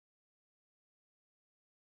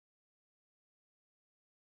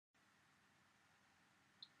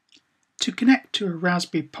To connect to a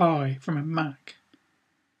Raspberry Pi from a Mac,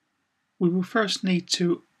 we will first need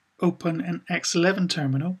to open an X11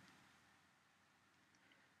 terminal,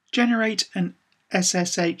 generate an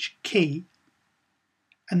SSH key,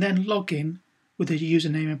 and then log in with a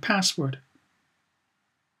username and password.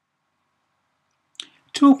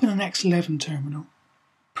 To open an X11 terminal,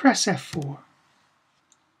 press F4,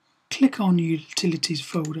 click on the Utilities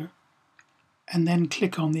folder, and then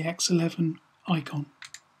click on the X11 icon.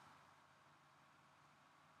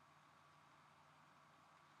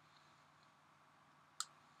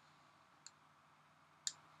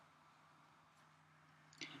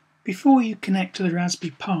 Before you connect to the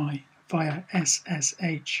Raspberry Pi via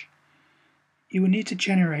SSH, you will need to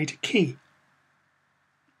generate a key.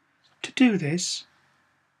 To do this,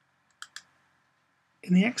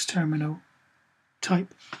 in the X terminal,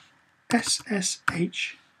 type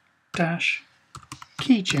SSH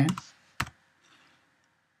keygen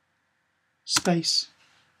space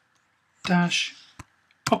dash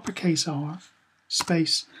uppercase R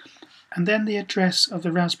space and then the address of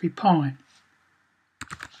the Raspberry Pi.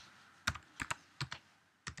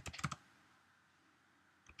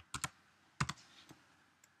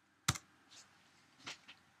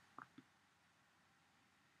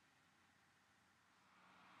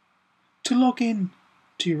 To log in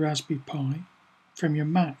to your Raspberry Pi from your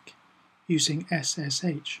Mac using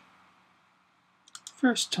SSH,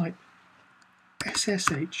 first type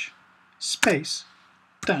SSH space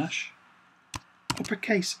dash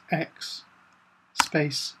uppercase X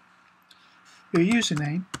space your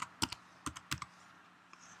username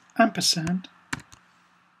ampersand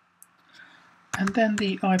and then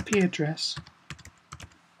the IP address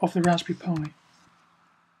of the Raspberry Pi.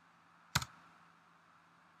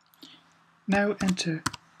 Now enter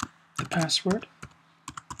the password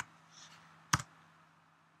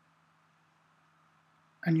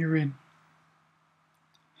and you're in.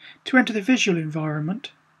 To enter the visual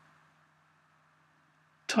environment,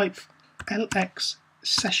 type LX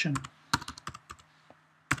session.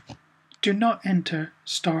 Do not enter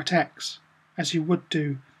Start X as you would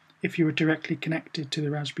do if you were directly connected to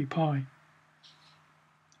the Raspberry Pi.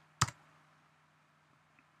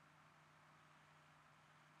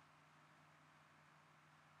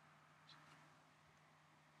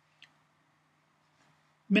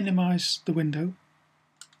 Minimize the window,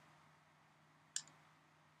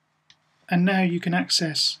 and now you can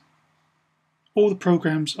access all the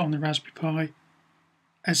programs on the Raspberry Pi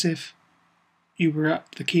as if you were at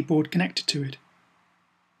the keyboard connected to it.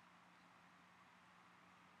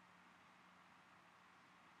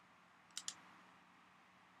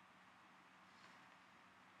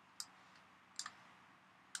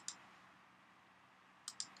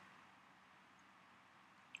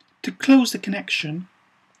 To close the connection,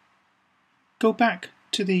 go back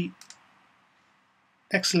to the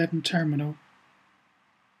X11 terminal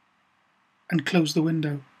and close the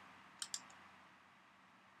window.